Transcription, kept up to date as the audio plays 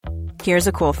Here's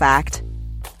a cool fact.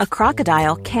 A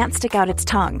crocodile can't stick out its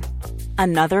tongue.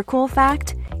 Another cool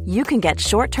fact, you can get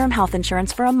short-term health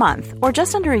insurance for a month or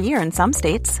just under a year in some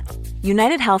states.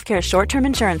 United Healthcare short-term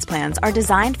insurance plans are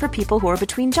designed for people who are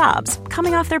between jobs,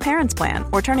 coming off their parents' plan,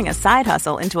 or turning a side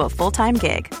hustle into a full-time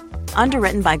gig.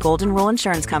 Underwritten by Golden Rule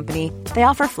Insurance Company, they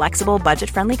offer flexible,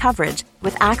 budget-friendly coverage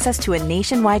with access to a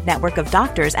nationwide network of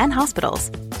doctors and hospitals.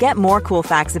 Get more cool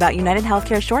facts about United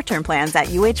Healthcare short-term plans at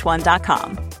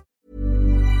uh1.com.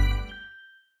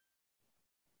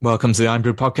 Welcome to the I'm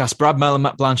Good podcast. Brad Mel and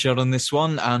Matt Blanchard on this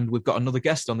one, and we've got another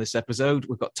guest on this episode.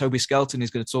 We've got Toby Skelton. He's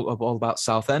going to talk all about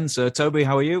Southend. So, Toby,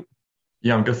 how are you?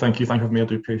 Yeah, I'm good, thank you. Thank you for me. I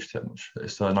do appreciate it much.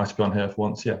 It's nice to be on here for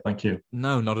once. Yeah, thank you.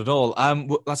 No, not at all.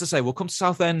 As I say, we'll come to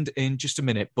Southend in just a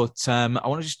minute, but I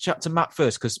want to just chat to Matt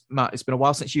first, because, Matt, it's been a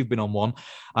while since you've been on one.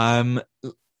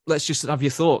 Let's just have your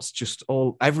thoughts, just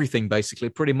everything, basically,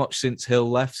 pretty much since Hill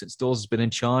left, since Dawes has been in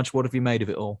charge. What have you made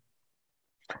of it all?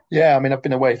 Yeah, I mean, I've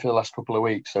been away for the last couple of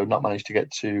weeks, so not managed to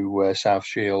get to South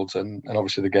Shields and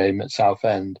obviously the game at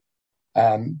Southend.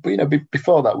 But,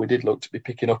 before that, we did look to be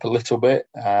picking up a little bit,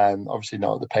 obviously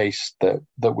not at the pace that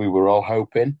we were all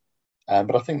hoping.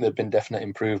 But I think there have been definite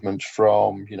improvements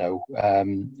from,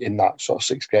 in that sort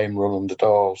of 6-game run under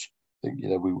Dawes. I think,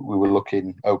 we were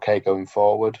looking okay going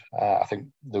forward. I think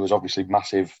there was obviously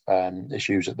massive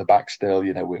issues at the back still.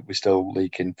 We're still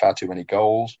leaking far too many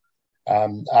goals.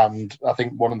 And I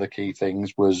think one of the key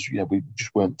things was, we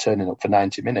just weren't turning up for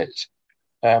 90 minutes.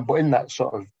 But in that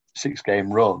sort of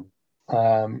 6-game run,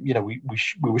 we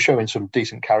were showing some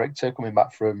decent character coming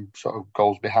back from sort of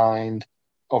goals behind.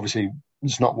 Obviously,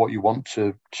 it's not what you want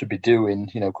to be doing,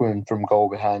 coming from goal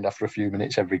behind after a few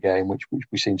minutes every game, which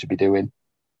we seem to be doing.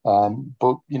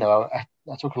 But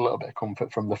I took a little bit of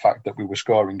comfort from the fact that we were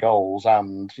scoring goals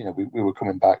and, we were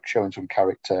coming back, showing some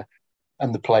character.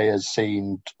 And the players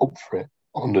seemed up for it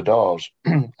under Dawes.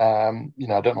 I don't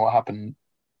know what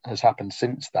has happened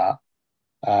since that.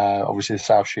 Obviously, the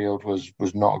South Shield was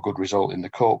not a good result in the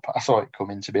Cup. I saw it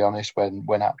coming, to be honest,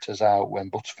 when Apter's out, when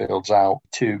Butterfield's out.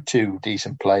 Two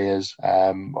decent players.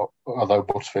 Although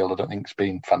Butterfield, I don't think, has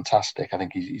been fantastic. I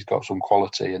think he's got some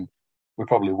quality, and we're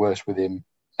probably worse with him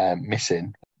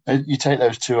missing. You take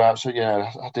those two out, so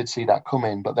I did see that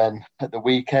coming. But then at the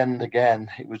weekend, again,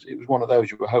 it was one of those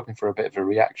you were hoping for a bit of a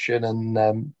reaction,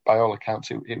 and by all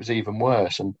accounts, it was even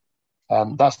worse. And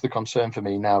that's the concern for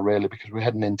me now, really, because we're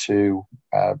heading into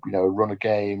a run of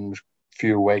games,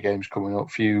 few away games coming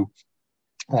up, few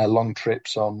long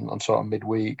trips on sort of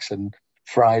midweeks and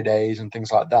Fridays and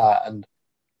things like that. And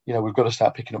we've got to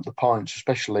start picking up the points,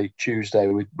 especially Tuesday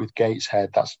with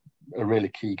Gateshead. That's a really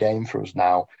key game for us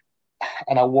now.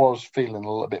 And I was feeling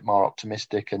a little bit more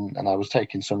optimistic, and I was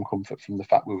taking some comfort from the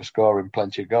fact we were scoring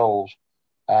plenty of goals.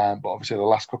 But obviously, the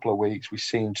last couple of weeks, we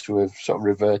seem to have sort of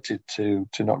reverted to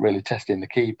not really testing the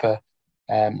keeper,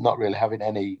 not really having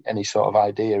any sort of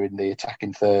idea in the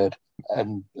attacking third,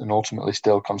 and ultimately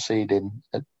still conceding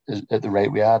at the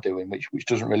rate we are doing, which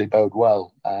doesn't really bode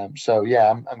well. So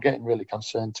yeah, I'm getting really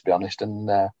concerned, to be honest.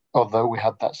 And although we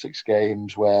had that 6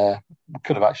 games where we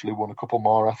could have actually won a couple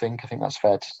more, I think that's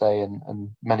fair to say,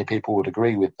 and many people would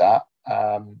agree with that.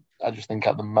 I just think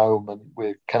at the moment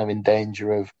we're kind of in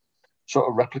danger of sort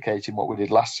of replicating what we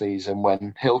did last season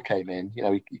when Hill came in.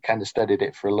 He kind of steadied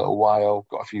it for a little while,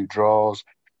 got a few draws.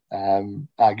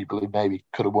 Arguably, maybe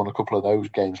could have won a couple of those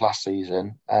games last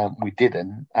season. We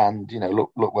didn't, and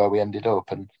look where we ended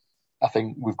up. And I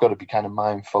think we've got to be kind of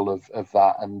mindful of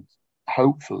that, and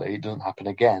hopefully it doesn't happen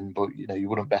again. But you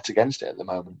wouldn't bet against it at the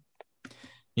moment.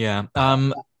 Yeah.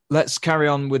 Let's carry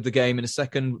on with the game in a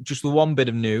second. Just the one bit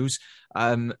of news,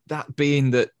 that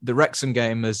being that the Wrexham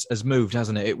game has moved,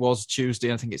 hasn't it? It was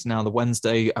Tuesday. I think it's now the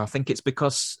Wednesday. I think it's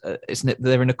because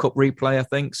they're in a cup replay, I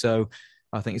think. So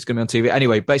I think it's going to be on TV.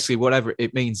 Anyway, basically, whatever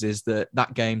it means is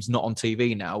that game's not on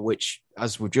TV now, which,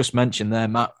 as we've just mentioned there,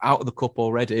 Matt, out of the cup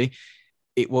already.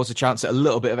 It was a chance at a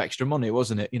little bit of extra money,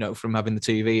 wasn't it? From having the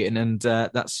TV in, and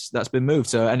that's been moved.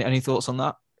 So any thoughts on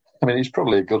that? I mean, it's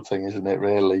probably a good thing, isn't it,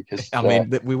 really? Cause,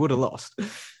 we would have lost.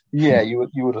 Yeah, you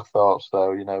would have thought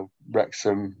so.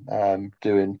 Wrexham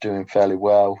doing fairly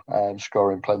well,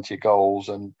 scoring plenty of goals.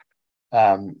 And,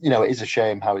 it is a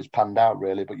shame how it's panned out,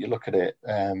 really. But you look at it,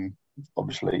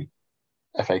 obviously,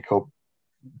 FA Cup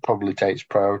probably takes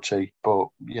priority. But,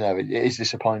 it is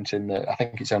disappointing that I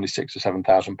think it's only £6,000 or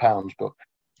 £7,000. But,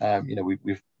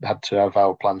 we've had to have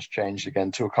our plans changed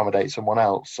again to accommodate someone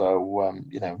else. So,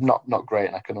 not great.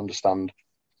 And I can understand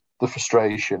the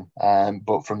frustration.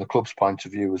 But from the club's point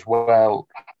of view as well,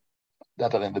 I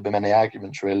don't think there'd be many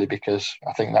arguments, really, because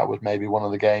I think that was maybe one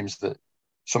of the games that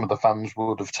some of the fans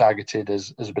would have targeted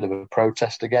as a bit of a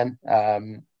protest again.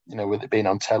 with it being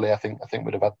on telly, I think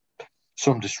we'd have had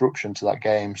some disruption to that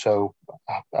game. So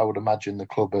I would imagine the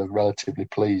club are relatively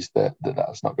pleased that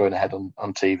that's not going ahead on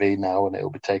TV now, and it'll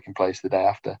be taking place the day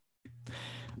after.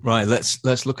 Right,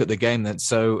 let's look at the game then.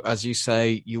 So, as you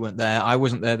say, you weren't there. I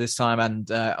wasn't there this time, and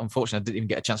unfortunately, I didn't even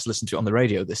get a chance to listen to it on the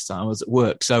radio this time. I was at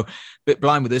work, so a bit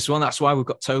blind with this one. That's why we've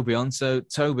got Toby on. So,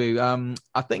 Toby,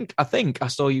 I think I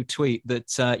saw you tweet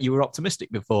that you were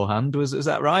optimistic beforehand. Was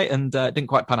that right? And it didn't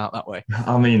quite pan out that way.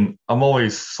 I mean, I'm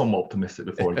always somewhat optimistic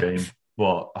before a game,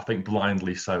 but I think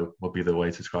blindly so would be the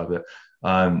way to describe it.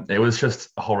 It was just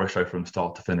a horror show from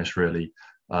start to finish, really.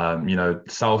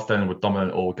 Southend were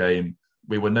dominant all game.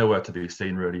 We were nowhere to be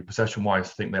seen, really. Possession-wise,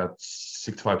 I think they had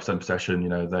 65% possession.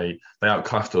 They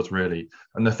outclassed us, really.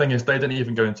 And the thing is, they didn't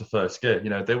even go into first gear.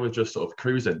 They were just sort of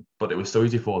cruising, but it was so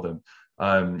easy for them.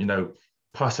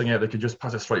 Passing it, they could just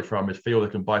pass it straight through our midfield.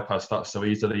 They can bypass that so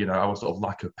easily. Our sort of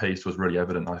lack of pace was really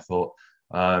evident, I thought.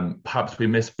 Perhaps we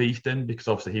missed Beeston because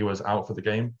obviously he was out for the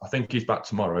game. I think he's back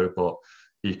tomorrow, but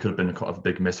he could have been quite a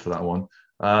big miss for that one.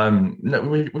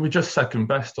 We were just second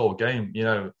best all game.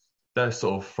 Their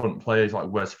sort of front players like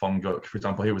Wes Fonguk, for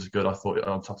example, he was good, I thought,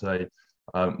 on Saturday.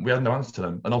 We had no answer to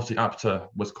them. And obviously Apter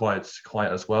was quite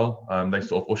quiet as well. They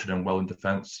sort of ushered in well in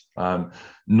defence.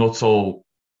 Nuttall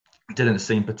didn't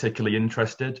seem particularly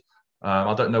interested.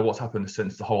 I don't know what's happened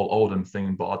since the whole Oldham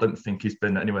thing, but I don't think he's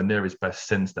been anywhere near his best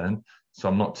since then. So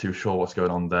I'm not too sure what's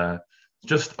going on there.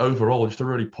 Just overall, just a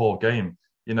really poor game.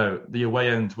 The away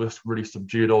end was really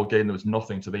subdued all game. There was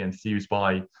nothing to be enthused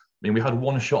by. We had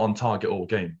one shot on target all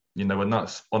game, and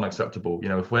that's unacceptable.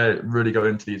 If we're really going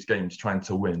into these games trying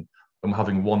to win and we're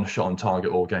having one shot on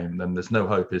target all game, then there's no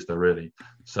hope, is there really?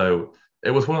 So it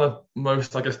was one of the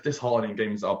most, I guess, disheartening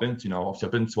games that I've been to. Obviously,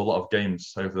 I've been to a lot of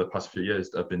games over the past few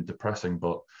years that have been depressing,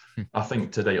 but I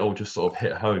think today all just sort of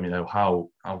hit home,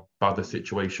 how bad the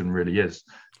situation really is.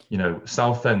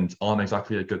 Southend aren't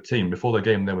exactly a good team. Before the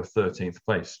game, they were 13th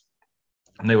place,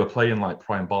 and they were playing like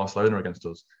prime Barcelona against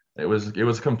us. It was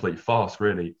a complete farce,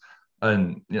 really.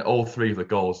 And all three of the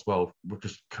goals, well, were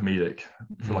just comedic,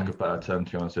 for lack of a better term,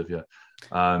 to be honest with you.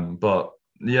 But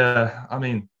yeah,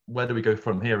 where do we go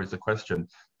from here is the question,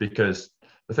 because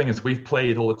the thing is, we've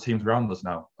played all the teams around us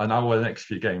now, and our next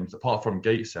few games, apart from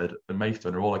Gateshead and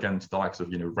Maidstone, are all against the likes of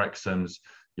Wrexham's,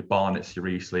 your Barnets, your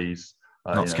Eastleighs,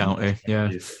 Notts County, yeah.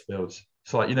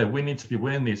 So we need to be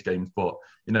winning these games, but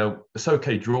it's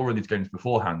okay drawing these games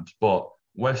beforehand, but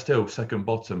we're still second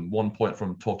bottom, 1 point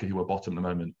from Torquay, who are bottom at the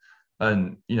moment.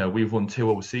 And, we've won 2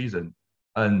 all season.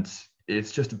 And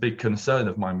it's just a big concern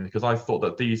of mine, because I thought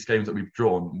that these games that we've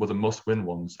drawn were the must-win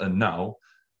ones. And now,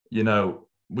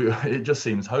 it just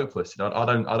seems hopeless. I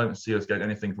don't see us getting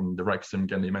anything from the Wrexham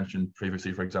game that you mentioned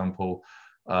previously, for example.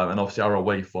 And obviously our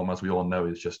away form, as we all know,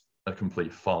 is just a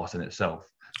complete farce in itself.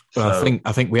 Well, so,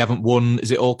 I think we haven't won,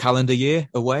 is it all calendar year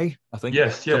away? I think.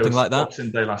 Yes, yeah. Something like that.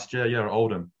 Boxing Day last year, yeah, at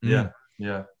Oldham. Yeah.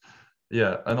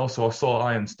 And also I saw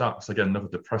Iron Stats, again, another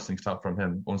depressing stat from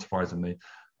him, unsurprisingly,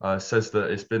 says that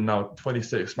it's been now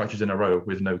 26 matches in a row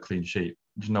with no clean sheet,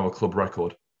 which is now a club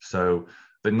record. So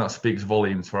I think that speaks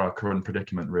volumes for our current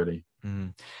predicament, really.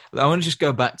 I want to just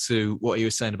go back to what you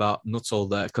were saying about Nuttall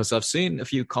there, because I've seen a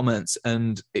few comments,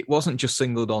 and it wasn't just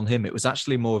singled on him. It was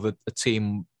actually more of a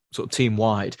team, sort of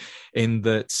team-wide, in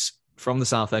that from the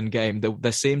Southend game,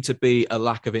 there seemed to be a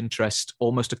lack of interest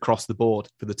almost across the board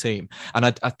for the team. And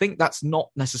I think that's not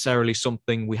necessarily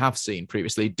something we have seen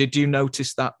previously. Did you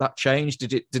notice that change?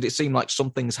 Did it seem like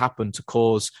something's happened to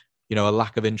cause, a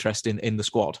lack of interest in the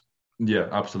squad? Yeah,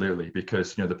 absolutely.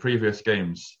 Because, the previous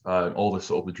games, all the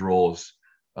sort of the draws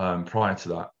prior to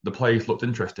that, the players looked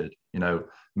interested.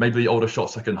 Maybe the older shot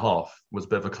second half was a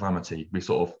bit of a calamity. We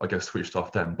sort of, I guess, switched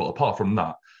off then. But apart from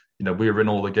that, we were in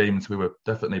all the games. We were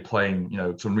definitely playing,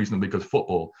 some reasonably good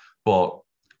football. But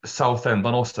Southend,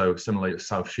 and also similarly at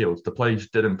South Shields, the players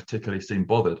didn't particularly seem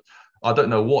bothered. I don't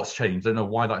know what's changed. I don't know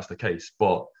why that's the case,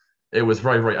 but it was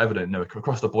very, very evident.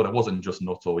 Across the board, it wasn't just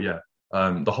Nuttall. Yeah,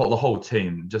 the whole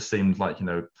team just seemed like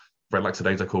very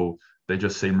lackadaisical. They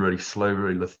just seemed really slow,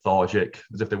 really lethargic,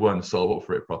 as if they weren't sort of up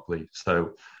for it properly.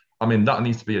 So, that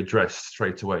needs to be addressed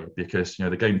straight away, because,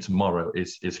 the game tomorrow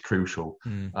is crucial.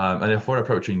 And if we're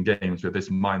approaching games with this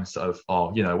mindset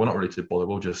of, we're not really too bothered,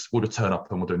 we'll just turn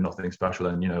up and we'll do nothing special,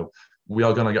 then, we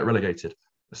are going to get relegated.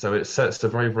 So it sets a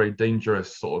very, very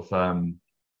dangerous sort of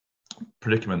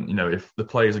predicament. If the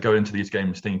players are going into these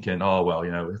games thinking,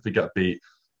 if we get beat,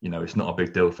 it's not a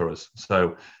big deal for us.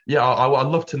 So, yeah, I'd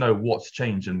love to know what's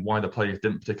changed and why the players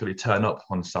didn't particularly turn up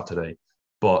on Saturday.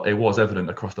 But it was evident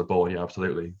across the board, yeah,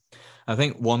 absolutely. I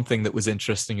think one thing that was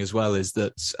interesting as well is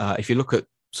that if you look at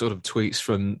sort of tweets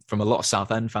from a lot of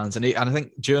Southend fans and I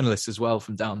think journalists as well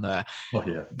from down there. Oh,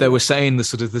 yeah. They were saying the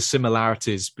sort of the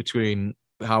similarities between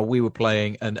how we were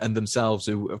playing and themselves,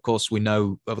 who of course we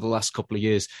know over the last couple of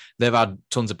years they've had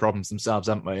tons of problems themselves,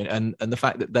 haven't we? And the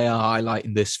fact that they are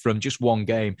highlighting this from just one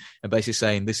game and basically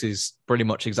saying this is pretty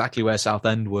much exactly where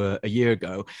Southend were a year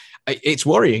ago, it's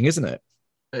worrying, isn't it?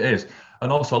 It is.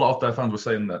 And also a lot of their fans were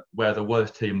saying that we're the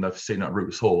worst team they've seen at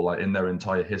Roots Hall, like in their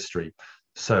entire history.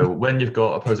 So when you've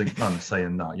got opposing fans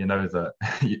saying that, you know that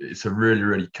it's a really,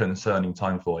 really concerning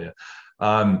time for you.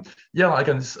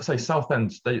 Again, say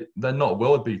Southend, they're not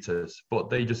world beaters, but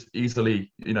they just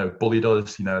easily, bullied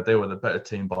us. They were the better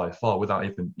team by far without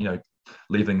even,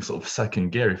 leaving sort of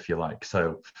second gear, if you like.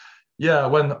 So, yeah,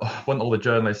 when all the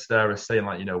journalists there are saying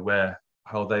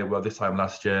how they were this time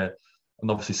last year, and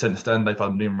obviously since then they've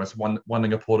had numerous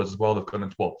winding up orders as well. They've gone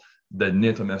into they're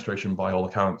near to administration by all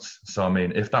accounts. So I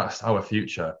mean, if that's our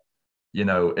future,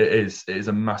 it is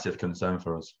a massive concern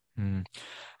for us.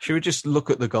 Should we just look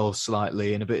at the goals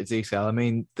slightly in a bit of detail? I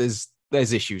mean, there's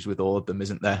issues with all of them,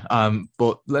 isn't there?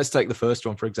 But let's take the first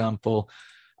one, for example.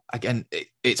 Again,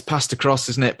 it's passed across,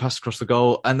 isn't it? Passed across the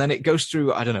goal. And then it goes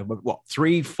through, I don't know,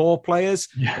 3-4 players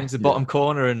into the bottom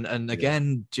corner. And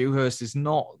again, Dewhurst is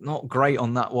not great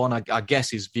on that one. I guess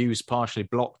his view is partially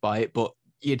blocked by it, but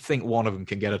you'd think one of them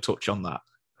can get a touch on that.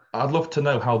 I'd love to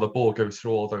know how the ball goes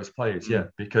through all those players,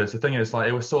 because the thing is,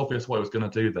 it was so obvious what it was going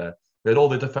to do there. They had all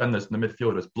the defenders and the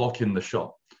midfielders blocking the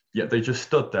shot, yet they just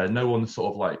stood there. No one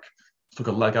sort of took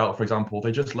a leg out, for example.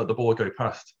 They just let the ball go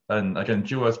past. And again,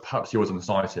 Dewhurst, perhaps he was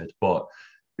unsighted, but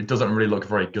it doesn't really look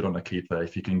very good on a keeper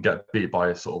if you can get beat by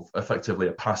effectively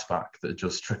a pass back that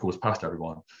just trickles past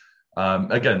everyone.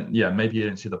 Maybe you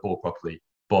didn't see the ball properly,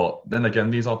 but then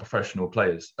again, these are professional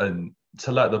players, and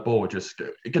to let the ball just go,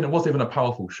 again, it wasn't even a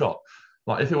powerful shot.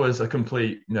 If it was a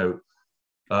complete, finesse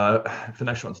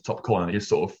shot into the top corner, you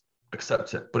sort of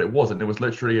accept it, but it wasn't. It was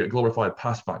literally a glorified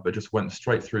pass back that just went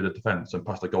straight through the defence and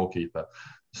past the goalkeeper.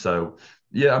 So,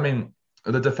 yeah, I mean,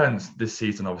 the defence this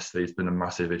season obviously has been a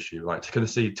massive issue. To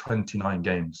concede 29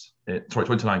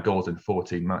 goals in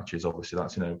 14 matches, obviously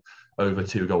that's, over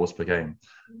 2 goals per game.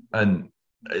 And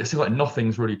it seems like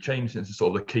nothing's really changed since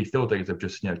sort of the key field days of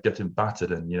just, getting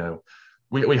battered. And,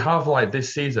 we have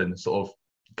this season sort of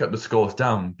kept the scores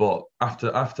down, but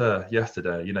after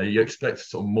yesterday, you expect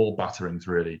sort of more batterings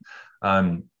really.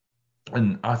 And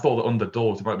I thought that under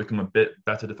Dawes it might become a bit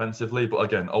better defensively, but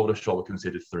again, Aldershot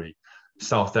conceded 3,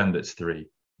 Southend it's 3.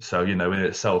 So in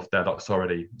itself, that's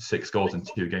already 6 goals in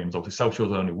 2 games. Obviously, South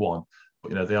Shield's only 1,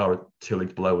 but they are 2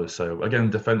 leagues below us. So again,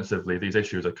 defensively, these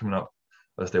issues are coming up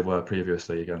as they were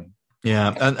previously again.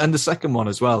 Yeah, and the second one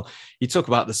as well, you talk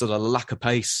about the sort of lack of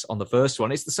pace on the first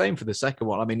one. It's the same for the second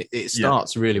one. I mean, it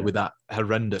starts with that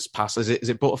horrendous pass. Is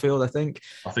it Butterfield, I think?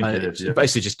 I think it is, It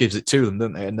basically just gives it to them,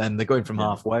 don't they? And then they're going from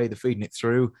halfway, they're feeding it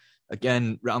through,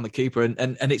 again, round the keeper.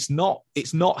 And it's not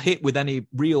hit with any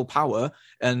real power.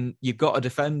 And you've got a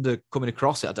defender coming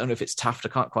across it. I don't know if it's Taft. I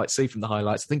can't quite see from the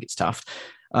highlights. I think it's Taft.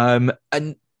 And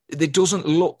it doesn't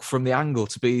look from the angle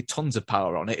to be tons of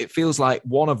power on it. It feels like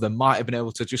one of them might have been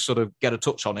able to just sort of get a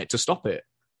touch on it to stop it.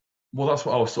 Well, that's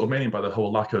what I was sort of meaning by the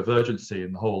whole lack of urgency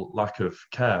and the whole lack of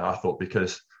care, I thought,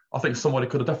 because I think somebody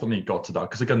could have definitely got to that.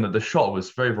 Because again, the shot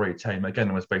was very, very tame. Again,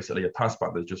 it was basically a pass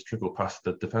back that just trickled past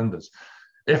the defenders.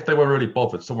 If they were really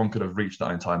bothered, someone could have reached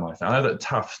that in time, I think. I know that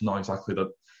Taft's not exactly the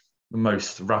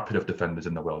most rapid of defenders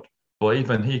in the world, but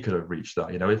even he could have reached that.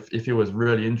 If he was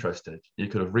really interested, he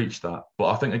could have reached that. But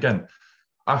I think, again,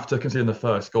 after conceding the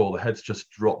first goal, the heads just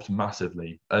dropped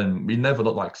massively and we never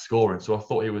looked like scoring. So I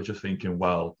thought he was just thinking,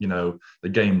 well, the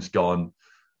game's gone.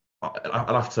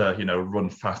 I'll have to, run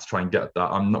fast to try and get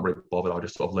that. I'm not really bothered. I'll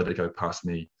just sort of let it go past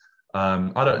me.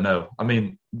 I don't know. I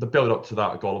mean, the build up to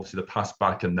that goal, obviously the pass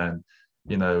back, and then,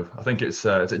 I think it's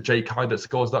is it Jake Hyde that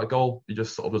scores that goal? He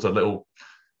just sort of does a little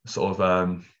sort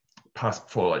of pass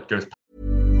before it goes.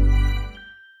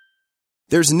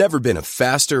 There's never been a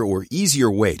faster or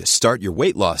easier way to start your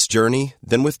weight loss journey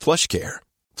than with PlushCare.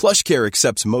 PlushCare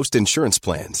accepts most insurance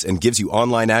plans and gives you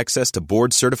online access to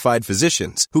board-certified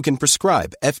physicians who can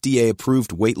prescribe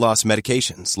FDA-approved weight loss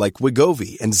medications like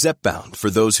Wegovy and Zepbound for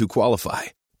those who qualify.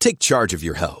 Take charge of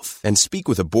your health and speak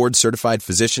with a board-certified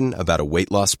physician about a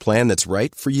weight loss plan that's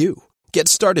right for you. Get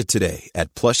started today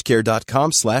at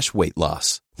plushcare.com/weight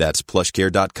loss. That's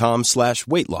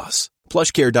plushcare.com/weight loss.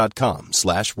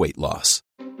 plushcare.com/weight loss.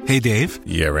 Hey, Dave.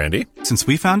 Yeah, Randy. Since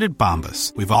we founded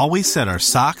Bombas, we've always said our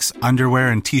socks,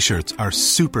 underwear, and T-shirts are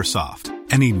super soft.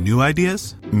 Any new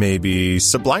ideas? Maybe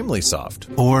sublimely soft.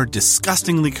 Or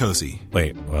disgustingly cozy.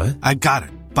 Wait, what? I got it.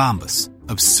 Bombas.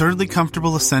 Absurdly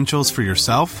comfortable essentials for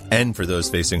yourself And for those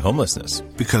facing homelessness.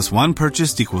 because one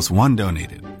purchased equals one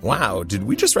donated. Wow, did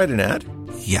we just write an ad?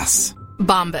 Yes.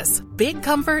 Bombas. Big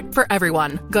comfort for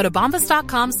everyone. Go to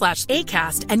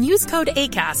bombas.com/ACAST and use code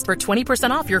ACAST for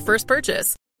 20% off your first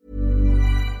purchase.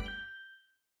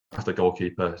 Past the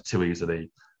goalkeeper too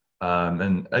easily.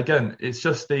 And again, it's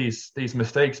just these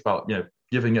mistakes about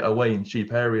giving it away in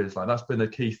cheap areas. Like that's been a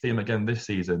key theme again this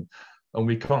season, and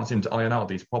we can't seem to iron out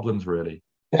these problems really.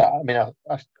 Yeah, I mean,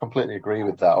 I completely agree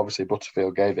with that. Obviously,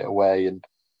 Butterfield gave it away, and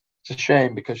it's a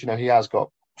shame because he has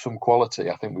got some quality.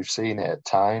 I think we've seen it at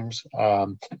times.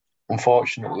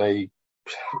 Unfortunately,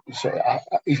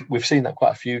 we've seen that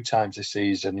quite a few times this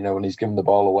season. When he's given the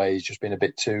ball away, he's just been a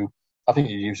bit too. I think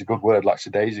you use a good word,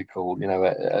 lackadaisical.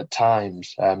 At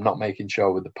times, not making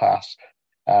sure with the pass.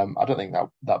 I don't think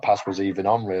that pass was even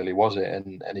on, really, was it?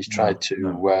 And he's tried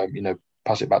to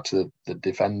pass it back to the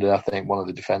defender. I think one of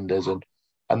the defenders, and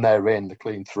they're in the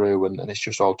clean through, and it's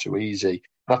just all too easy.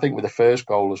 And I think with the first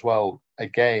goal as well,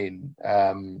 again,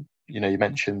 you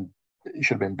mentioned it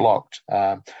should have been blocked.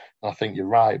 And I think you're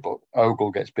right, but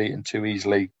Ogle gets beaten too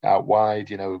easily out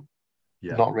wide.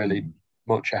 Not really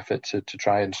much effort to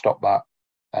try and stop that,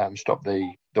 stop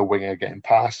the winger getting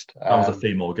past. That was a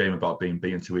theme all game about being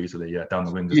beaten too easily, down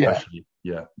the wing especially.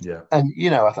 Yeah. And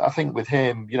I think with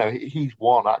him, he's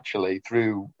won actually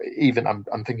through. Even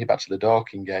I'm thinking back to the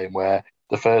Dorking game where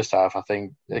the first half, I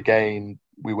think again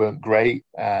we weren't great.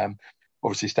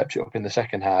 Obviously stepped it up in the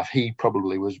second half. He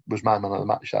probably was my man of the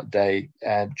match that day,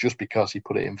 just because he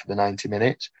put it in for the 90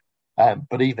 minutes.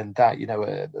 But even that,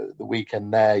 the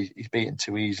weekend there, he's beaten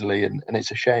too easily, and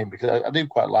it's a shame because I do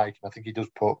quite like him. I think he does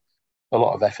put a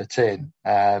lot of effort in,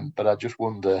 but I just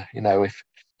wonder,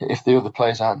 if the other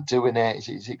players aren't doing it,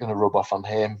 is it going to rub off on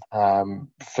him?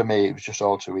 For me, it was just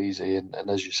all too easy, and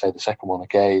as you say, the second one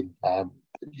again,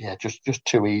 just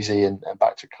too easy, and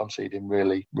back to conceding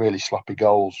really, really sloppy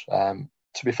goals.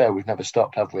 To be fair, we've never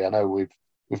stopped, have we? I know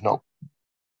we've not.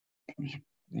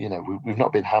 We've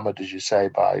not been hammered, as you say,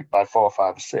 by 4,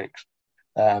 5, or 6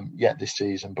 yet this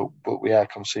season, but we are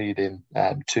conceding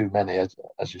too many,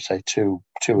 as you say, two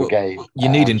a game. You're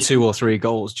needing 2 or 3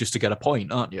 goals just to get a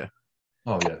point, aren't you?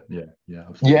 Oh yeah,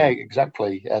 absolutely. Yeah,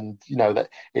 exactly. And that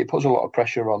it puts a lot of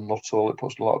pressure on Nuttall. It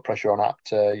puts a lot of pressure on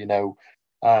Apter.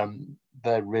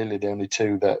 They're really the only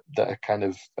two that are kind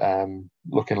of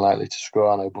looking likely to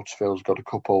score. I know Butterfield's got a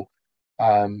couple,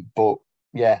 but.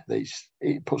 Yeah,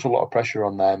 it puts a lot of pressure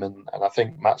on them, and I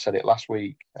think Matt said it last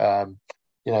week.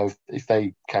 If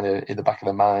they kind of in the back of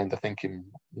their mind they're thinking,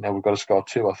 we've got to score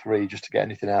 2 or 3 just to get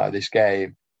anything out of this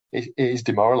game, it is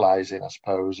demoralising, I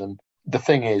suppose. And the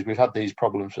thing is, we've had these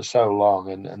problems for so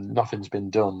long, and nothing's been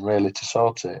done really to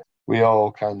sort it. We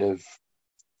all kind of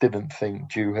didn't think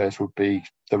Dewhurst would be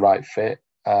the right fit,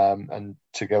 and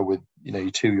to go with your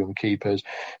 2 young keepers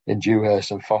in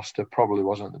Dewhurst and Foster probably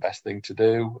wasn't the best thing to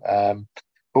do.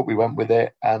 But we went with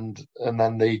it, and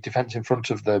then the defence in front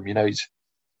of them, it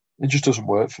just doesn't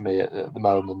work for me at the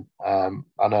moment.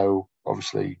 I know,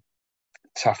 obviously,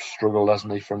 Taft's struggled,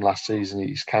 hasn't he, from last season?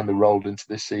 He's kind of rolled into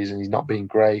this season. He's not been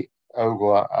great.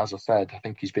 Ogle, as I said, I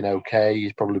think he's been okay.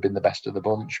 He's probably been the best of the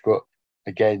bunch, but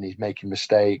again, he's making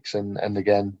mistakes, and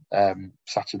again,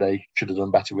 Saturday should have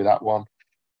done better with that one.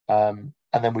 And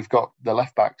then we've got the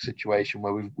left-back situation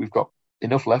where we've got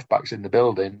enough left-backs in the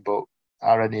building, but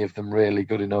are any of them really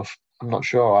good enough? I'm not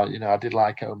sure. I did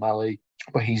like O'Malley,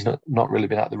 but he's not really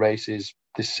been at the races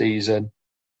this season.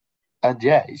 And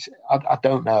yeah, I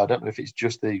don't know. I don't know if it's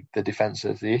just the defence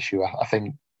that's the issue. I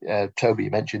think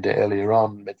Toby mentioned it earlier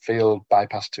on, midfield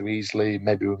bypassed too easily.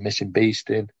 Maybe we're missing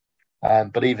Beeston.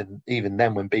 But even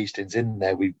then, when Beeston's in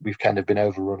there, we've kind of been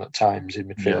overrun at times in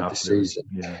midfield this season.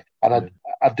 Yeah. And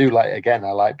I do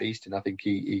like Beeston. I think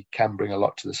he can bring a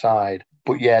lot to the side.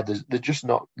 But yeah,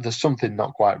 there's something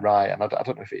not quite right. And I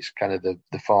don't know if it's kind of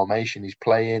the formation he's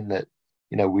playing that,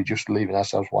 we're just leaving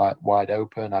ourselves wide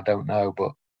open. I don't know.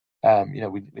 But,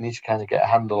 we need to kind of get a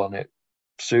handle on it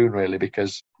soon, really,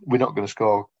 because we're not going to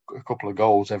score a couple of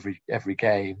goals every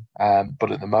game,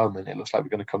 but at the moment it looks like we're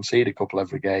going to concede a couple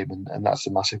every game, and that's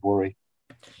a massive worry.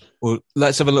 Well,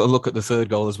 let's have a little look at the third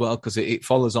goal as well, because it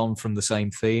follows on from the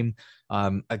same theme.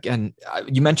 Again,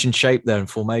 you mentioned shape there and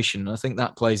formation, and I think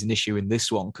that plays an issue in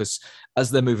this one, because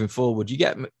as they're moving forward, you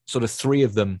get sort of 3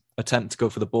 of them attempt to go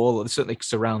for the ball, or they certainly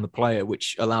surround the player,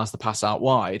 which allows the pass out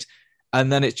wide. And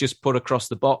then it's just put across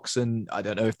the box, and I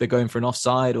don't know if they're going for an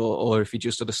offside or if he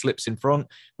just sort of slips in front,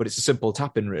 but it's a simple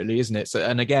tap-in, really, isn't it? So,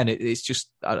 and again, it's just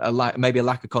maybe a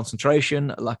lack of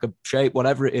concentration, a lack of shape,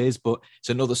 whatever it is, but it's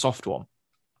another soft one.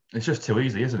 It's just too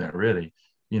easy, isn't it, really?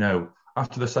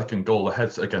 after the second goal, the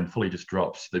heads again fully just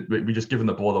drops. We just given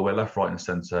the ball away left, right, and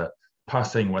centre.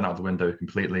 Passing went out the window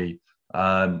completely.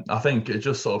 I think it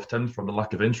just sort of stems from the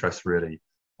lack of interest, really.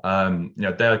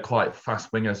 They're quite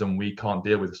fast wingers, and we can't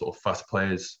deal with sort of fast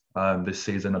players this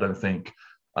season, I don't think.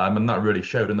 And that really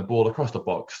showed. And the ball across the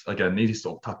box, again, easy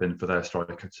sort of tap in for their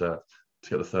striker to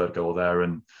get the third goal there.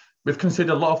 And we've conceded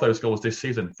a lot of those goals this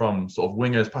season from sort of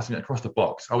wingers passing it across the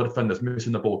box, our defenders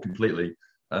missing the ball completely,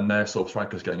 and their sort of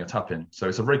strikers getting a tap in. So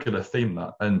it's a regular theme,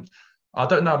 that. And I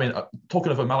don't know, I mean,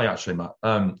 talking of O'Malley, actually, Matt,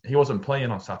 he wasn't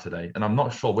playing on Saturday, and I'm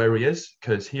not sure where he is,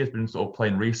 because he has been sort of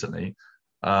playing recently.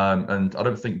 And I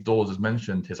don't think Dawes has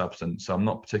mentioned his absence, so I'm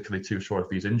not particularly too sure if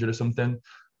he's injured or something.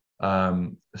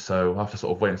 So I'll have to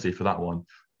sort of wait and see for that one.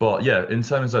 But yeah, in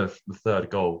terms of the third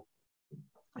goal,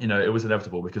 it was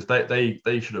inevitable, because they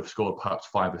should have scored perhaps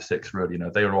 5 or 6, really.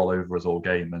 They were all over us all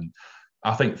game. And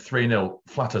I think 3-0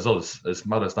 flatters us, as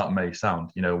mad as that may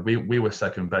sound. We were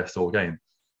second best all game.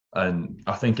 And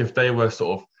I think if they were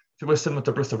if it was similar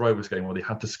to Bristol Rovers game where they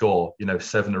had to score,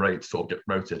 7 or 8 to sort of get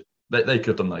promoted, they could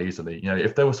have done that easily.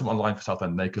 If there was someone online for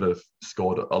Southend, they could have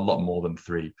scored a lot more than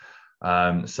 3.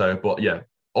 But yeah,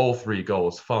 all 3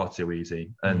 goals far too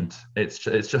easy, and it's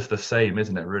just the same,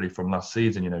 isn't it? Really, from last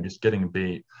season, just getting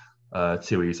beat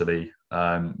too easily.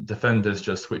 Defenders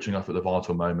just switching off at the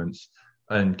vital moments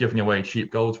and giving away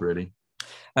cheap goals, really.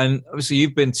 And obviously,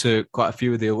 you've been to quite a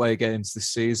few of the away games this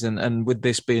season, and with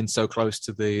this being so close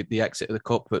to the exit of the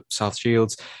Cup at South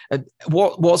Shields,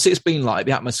 what's it been like,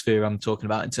 the atmosphere I'm talking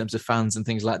about, in terms of fans and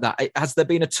things like that? Has there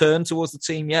been a turn towards the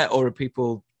team yet, or are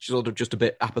people sort of just a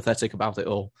bit apathetic about it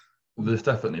all? There's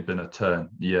definitely been a turn,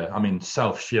 yeah. I mean,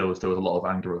 South Shields, there was a lot of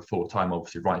anger at full time,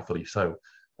 obviously, rightfully so.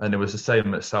 And it was the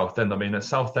same at Southend. I mean, at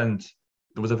Southend,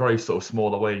 there was a very sort of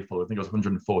small away full. I think it was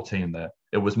 114 there.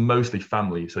 It was mostly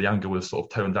family, so the anger was sort of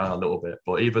toned down a little bit.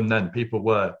 But even then, people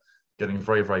were getting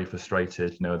very, very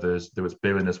frustrated. There was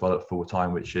booing as well at full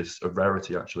time, which is a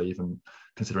rarity, actually, even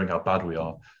considering how bad we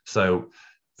are. So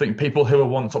I think people who were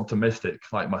once optimistic,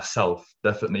 like myself,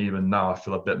 definitely even now, I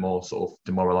feel a bit more sort of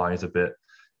demoralised, a bit,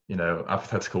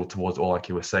 apathetical towards all, like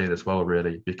you were saying as well,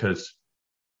 really, because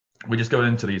we just go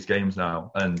into these games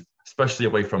now, and especially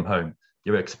away from home,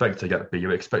 you expect to get beat,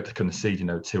 you expect to concede,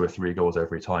 2 or 3 goals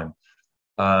every time.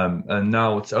 And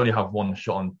now to only have one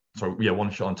shot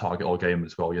on target all game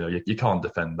as well, you can't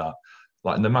defend that.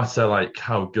 Like, no matter like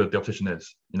how good the opposition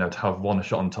is, to have one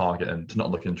shot on target and to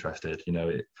not look interested,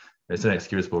 it's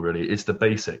inexcusable, really. It's the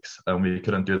basics, and we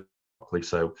couldn't do it properly.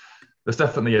 So there's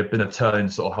definitely been a turn in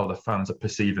sort of how the fans are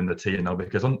perceiving the team now,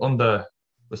 because under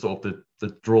the sort of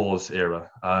the draws era,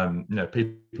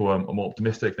 people are more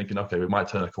optimistic, thinking, okay, we might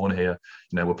turn a corner here.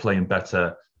 We're playing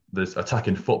better. There's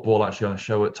attacking football actually on the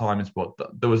show at times, but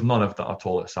there was none of that at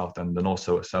all at Southend, and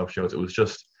also at South Shields. It was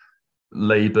just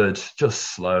laboured,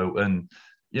 just slow, and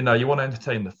you want to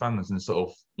entertain the fans and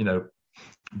sort of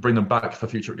bring them back for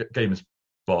future games,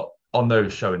 but on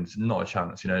those showings, not a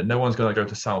chance. No one's going to go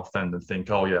to Southend and think,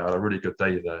 oh yeah, I had a really good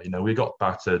day there. We got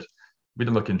battered. We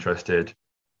didn't look interested.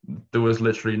 There was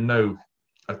literally no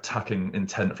attacking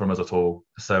intent from us at all.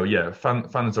 So yeah,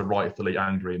 fans are rightfully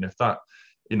angry, and if that,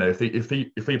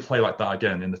 if we play like that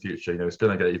again in the future, it's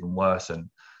going to get even worse and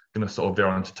going to sort of veer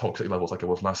on to toxic levels like it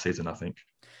was last season, I think.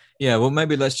 Yeah, well,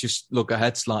 maybe let's just look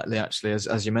ahead slightly, actually,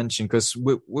 as you mentioned, because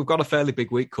we've got a fairly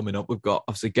big week coming up. We've got,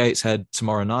 obviously, Gateshead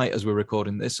tomorrow night, as we're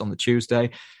recording this on the Tuesday,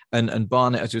 and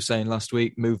Barnet, as you were saying last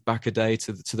week, moved back a day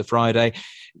to the Friday.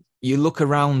 You look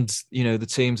around, the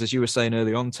teams, as you were saying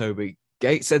earlier on, Toby,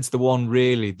 Gateshead's the one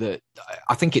really that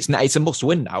I think it's a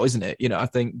must-win now, isn't it? I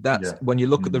think that's when you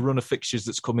look at the run of fixtures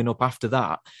that's coming up after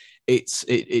that,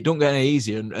 it don't get any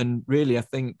easier. And really, I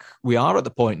think we are at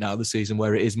the point now of the season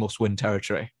where it is must-win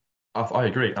territory. I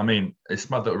agree. I mean, it's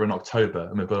mad that we're in October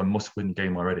and we've got a must-win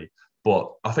game already.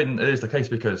 But I think it is the case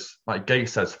because, like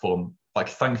Gateshead's form, like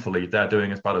thankfully they're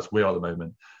doing as bad as we are at the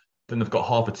moment. Then they've got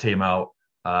half a team out.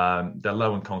 They're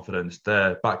low in confidence.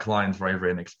 Their back line's very,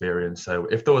 very inexperienced. So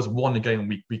if there was one game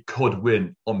we could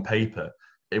win on paper,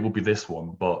 it would be this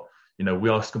one. But, we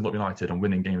are Scunthorpe United, and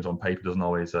winning games on paper doesn't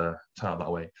always turn out that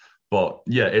way. But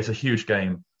yeah, it's a huge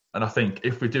game. And I think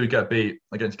if we do get beat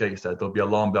against Gateshead, there'll be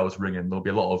alarm bells ringing. There'll be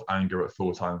a lot of anger at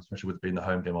full time, especially with it being the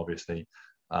home game, obviously.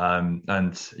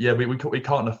 And yeah, we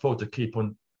can't afford to keep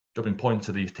on giving points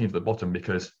to these teams at the bottom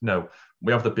because,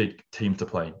 we have the big teams to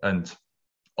play. And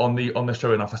on the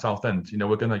show after Southend,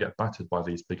 we're going to get battered by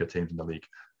these bigger teams in the league.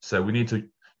 So we need to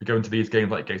go into these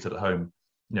games like Gateshead at home,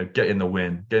 getting the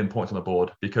win, getting points on the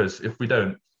board. Because if we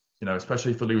don't,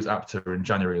 especially if we lose Apter in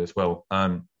January as well,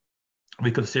 we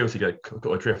could seriously get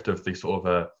adrift of the sort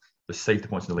of the safety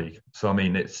points in the league. So I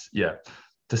mean, it's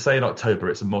to say in October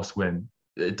it's a must-win,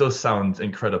 it does sound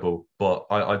incredible, but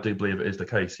I do believe it is the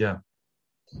case, yeah.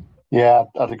 Yeah,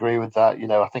 I'd agree with that.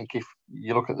 I think if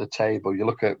you look at the table, you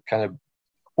look at kind of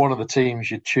one of the teams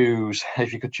you'd choose,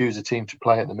 if you could choose a team to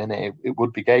play at the minute, it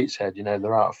would be Gateshead.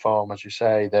 They're out of form, as you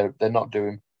say. They're not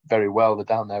doing very well. They're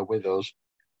down there with us.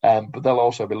 But they'll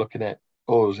also be looking at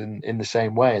us in the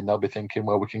same way, and they'll be thinking,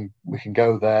 well, we can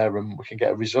go there and we can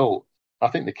get a result. I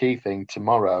think the key thing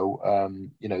tomorrow,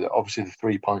 obviously the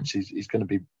 3 points is going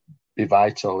to be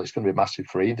vital. It's going to be massive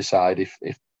for either side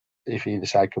if either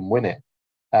side can win it.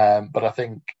 But I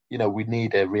think, we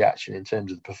need a reaction in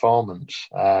terms of the performance.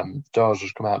 Dawes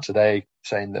has come out today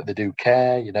saying that they do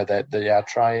care, they are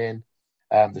trying,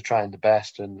 they're trying the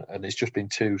best, and it's just been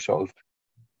 2 sort of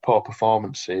poor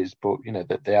performances, but,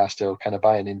 that they are still kind of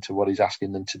buying into what he's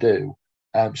asking them to do.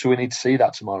 So we need to see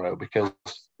that tomorrow, because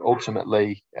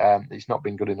ultimately it's not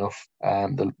been good enough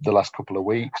the last couple of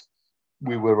weeks.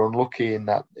 We were unlucky in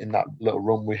that little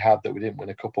run we had that we didn't win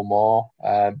a couple more,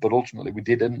 but ultimately we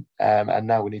didn't, and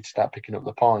now we need to start picking up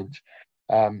the points.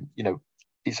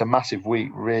 It's a massive week,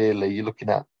 really. You're looking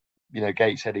at,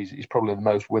 Gateshead, he's probably the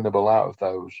most winnable out of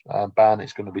those.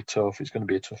 Barnet's going to be tough. It's going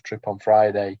to be a tough trip on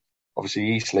Friday.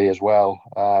 Obviously, Eastleigh as well.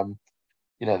 I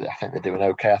think they're doing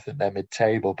okay. I think they're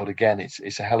mid-table, but again,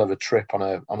 it's a hell of a trip on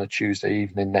a Tuesday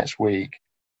evening next week.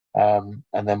 And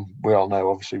then we all know,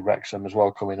 obviously, Wrexham as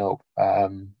well coming up.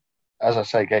 As I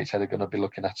say, Gateshead are going to be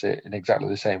looking at it in exactly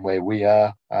the same way we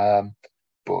are.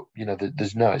 But,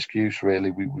 there's no excuse,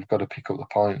 really. We've got to pick up the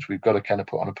points. We've got to kind of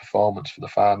put on a performance for the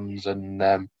fans,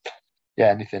 and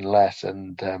anything less.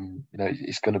 And,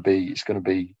 it's not going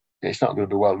to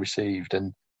be well received.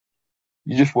 And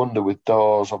you just wonder with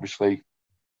Dawes, obviously,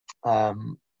 I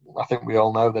think we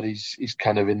all know that he's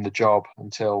kind of in the job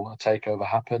until a takeover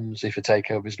happens, if a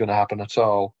takeover is going to happen at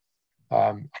all.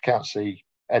 I can't see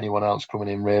anyone else coming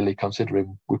in, really,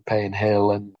 considering we're paying Hill,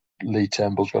 and Lee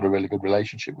Turnbull's got a really good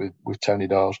relationship with Tony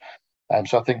Dawes.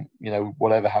 So I think,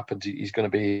 whatever happens, he's going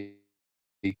to be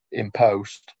in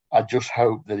post. I just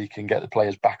hope that he can get the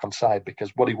players back on side, because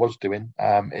what he was doing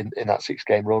in that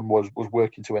 6-game run was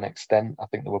working to an extent. I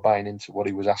think they were buying into what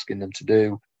he was asking them to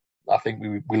do. I think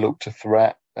we looked a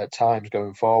threat at times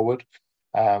going forward.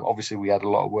 Obviously, we had a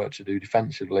lot of work to do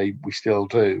defensively. We still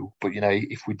do. But,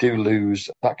 if we do lose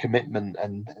that commitment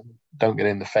and don't get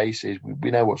in the faces,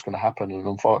 we know what's going to happen. And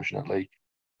unfortunately,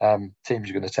 teams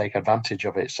are going to take advantage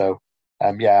of it. So,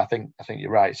 I think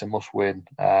you're right. It's a must-win.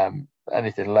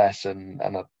 Anything less, and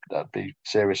I'd be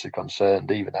seriously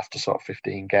concerned, even after sort of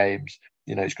 15 games.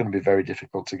 It's going to be very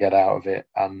difficult to get out of it.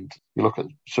 And you look at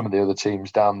some of the other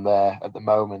teams down there at the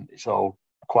moment, it's all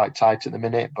quite tight at the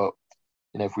minute. But,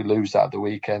 if we lose that at the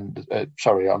weekend,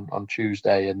 on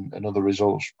Tuesday, and other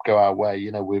results go our way,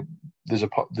 there's a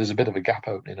bit of a gap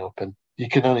opening up. And you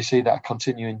can only see that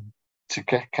continuing to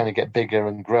get bigger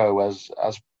and grow as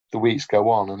the weeks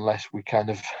go on, unless we kind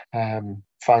of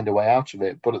find a way out of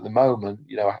it. But at the moment,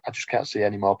 I just can't see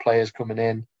any more players coming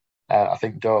in. I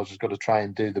think Dawes has got to try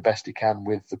and do the best he can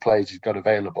with the players he's got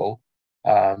available.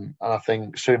 And I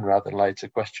think sooner rather than later,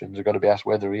 questions are going to be asked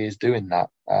whether he is doing that.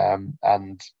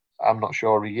 And I'm not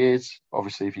sure he is.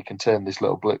 Obviously, if he can turn this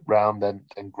little blip round, then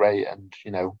great. And,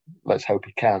 let's hope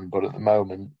he can. But at the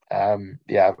moment, I'm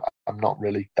not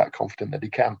really that confident that he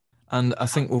can. And I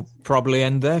think we'll probably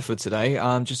end there for today.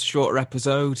 Just a shorter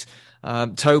episode.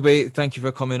 Toby, thank you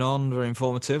for coming on. Very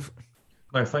informative.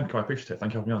 No, thank you. I appreciate it.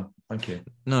 Thank you for having me on. Thank you.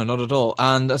 No, not at all.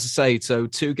 And as I say, so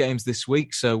 2 games this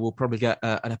week. So we'll probably get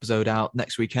an episode out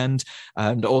next weekend.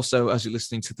 And also, as you're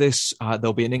listening to this,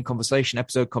 there'll be an In Conversation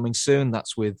episode coming soon.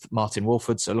 That's with Martin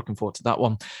Wolford. So looking forward to that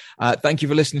one. Thank you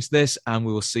for listening to this, and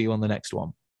we will see you on the next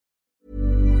one.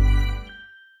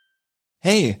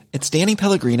 Hey, it's Danny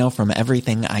Pellegrino from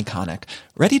Everything Iconic.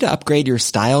 Ready to upgrade your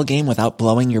style game without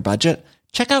blowing your budget?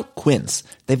 Check out Quince.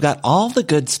 They've got all the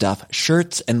good stuff,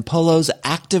 shirts and polos,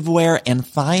 activewear, and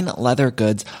fine leather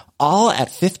goods, all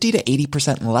at 50 to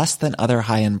 80% less than other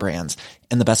high-end brands.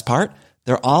 And the best part?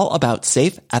 They're all about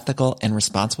safe, ethical, and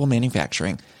responsible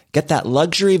manufacturing. Get that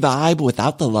luxury vibe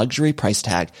without the luxury price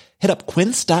tag. Hit up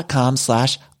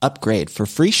quince.com/upgrade for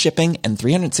free shipping and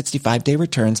 365-day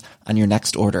returns on your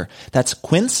next order. That's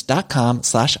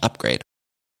quince.com/upgrade.